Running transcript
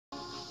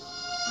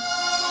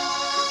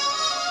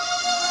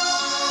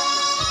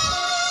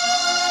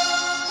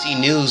NBC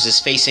News is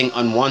facing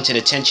unwanted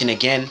attention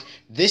again,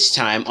 this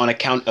time on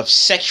account of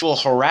sexual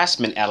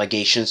harassment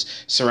allegations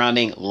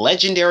surrounding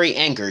legendary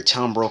anchor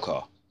Tom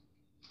Brokaw.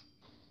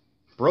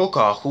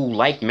 Brokaw, who,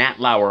 like Matt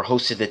Lauer,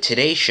 hosted The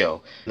Today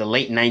Show in the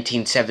late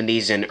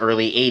 1970s and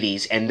early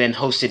 80s, and then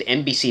hosted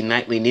NBC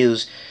Nightly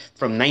News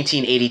from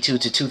 1982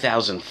 to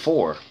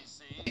 2004,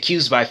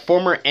 accused by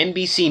former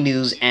NBC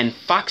News and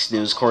Fox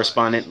News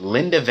correspondent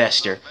Linda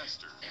Vester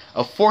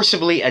of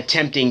forcibly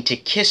attempting to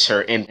kiss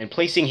her and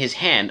placing his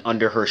hand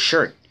under her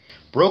shirt.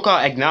 Brokaw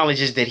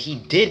acknowledges that he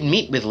did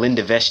meet with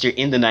Linda Vester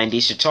in the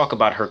 90s to talk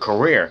about her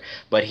career,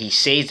 but he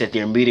says that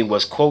their meeting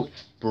was, quote,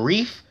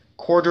 brief,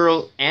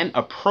 cordial, and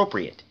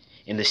appropriate.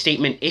 In the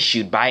statement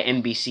issued by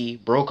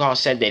NBC, Brokaw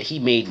said that he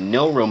made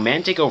no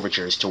romantic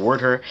overtures toward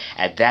her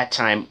at that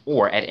time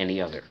or at any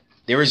other.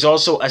 There is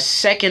also a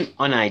second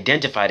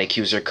unidentified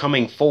accuser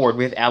coming forward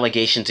with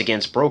allegations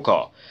against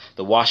Brokaw.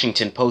 The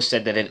Washington Post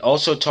said that it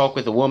also talked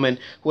with a woman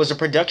who was a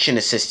production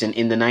assistant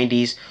in the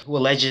 90s who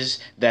alleges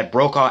that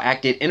Brokaw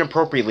acted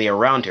inappropriately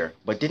around her,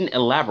 but didn't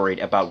elaborate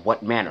about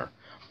what manner.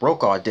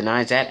 Brokaw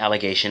denies that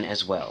allegation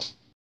as well.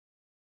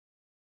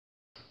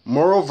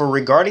 Moreover,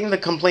 regarding the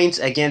complaints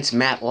against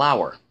Matt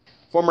Lauer,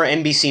 former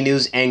NBC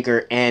News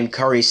anchor Ann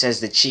Curry says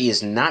that she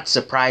is not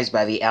surprised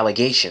by the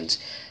allegations.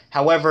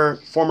 However,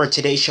 former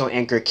Today Show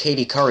anchor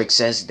Katie Couric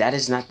says that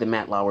is not the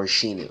Matt Lauer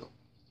she knew.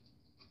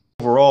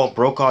 Overall,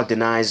 Brokaw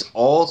denies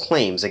all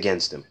claims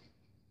against him.